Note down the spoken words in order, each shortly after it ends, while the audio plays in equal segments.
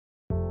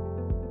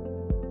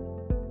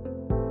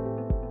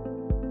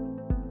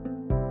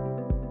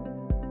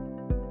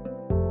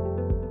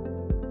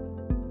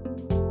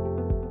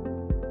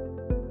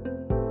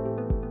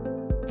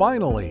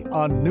Finally,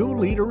 a new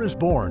leader is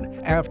born.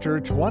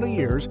 After 20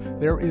 years,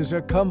 there is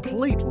a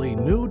completely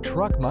new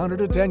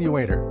truck-mounted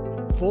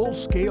attenuator.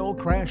 Full-scale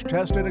crash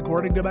tested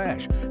according to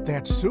MASH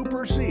that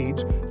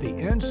supersedes the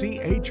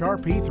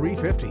NCHRP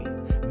 350.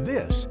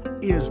 This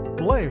is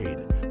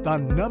BLADE, the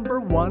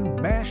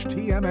 #1 MASH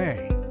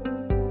TMA.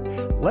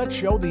 Let's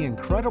show the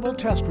incredible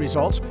test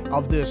results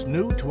of this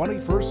new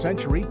 21st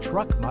century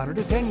truck-mounted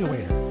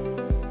attenuator.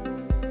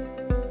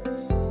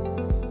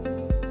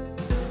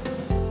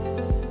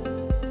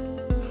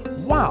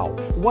 Wow,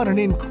 what an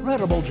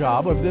incredible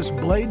job of this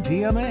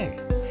BLADE-TMA.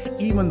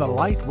 Even the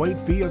lightweight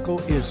vehicle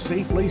is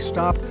safely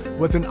stopped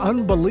with an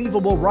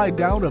unbelievable ride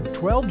down of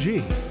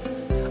 12G.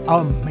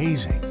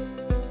 Amazing.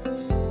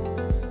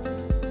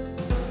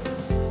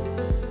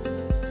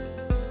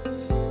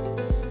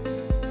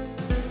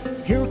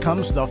 Here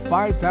comes the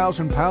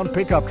 5,000-pound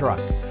pickup truck,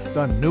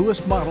 the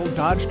newest model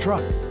Dodge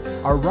truck.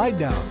 A ride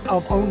down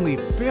of only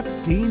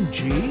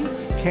 15G?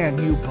 Can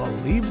you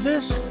believe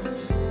this?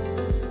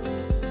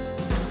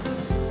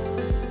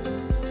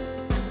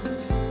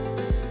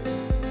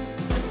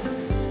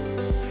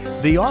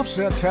 The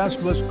offset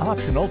test was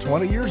optional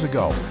 20 years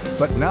ago,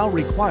 but now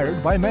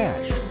required by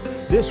MASH.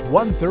 This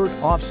 1/3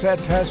 offset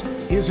test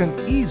is an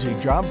easy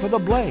job for the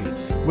BLADE,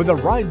 with a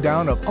ride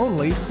down of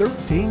only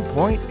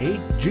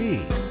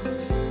 13.8G.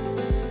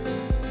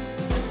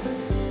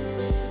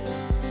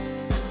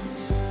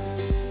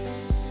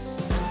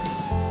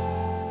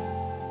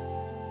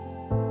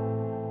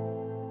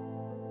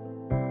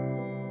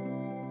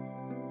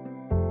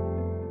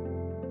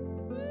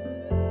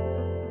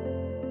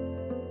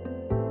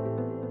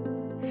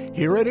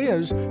 Here it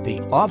is,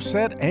 the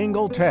offset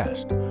angle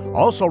test,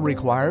 also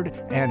required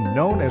and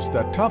known as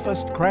the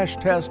toughest crash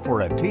test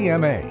for a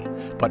TMA,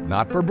 but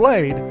not for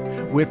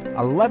BLADE. With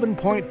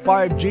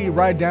 11.5G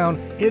ride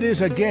down, it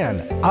is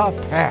again a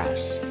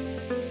pass.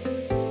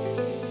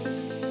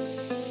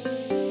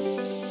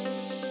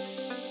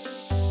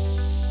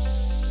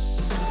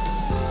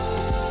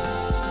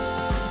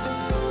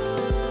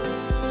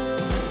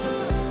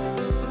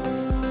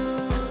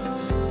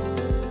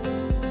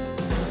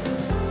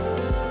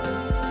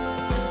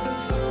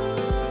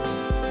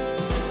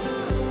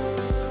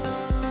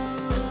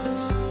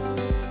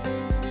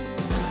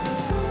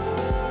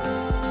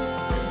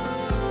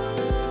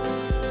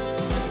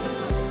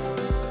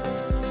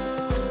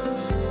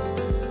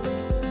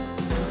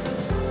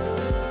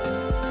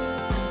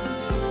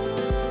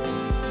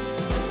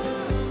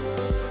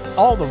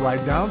 All the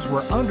ride downs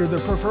were under the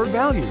preferred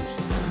values.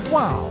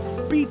 Wow,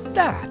 beat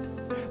that!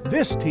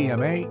 This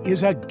TMA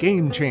is a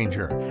game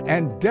changer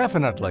and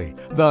definitely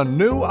the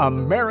new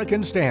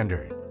American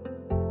standard.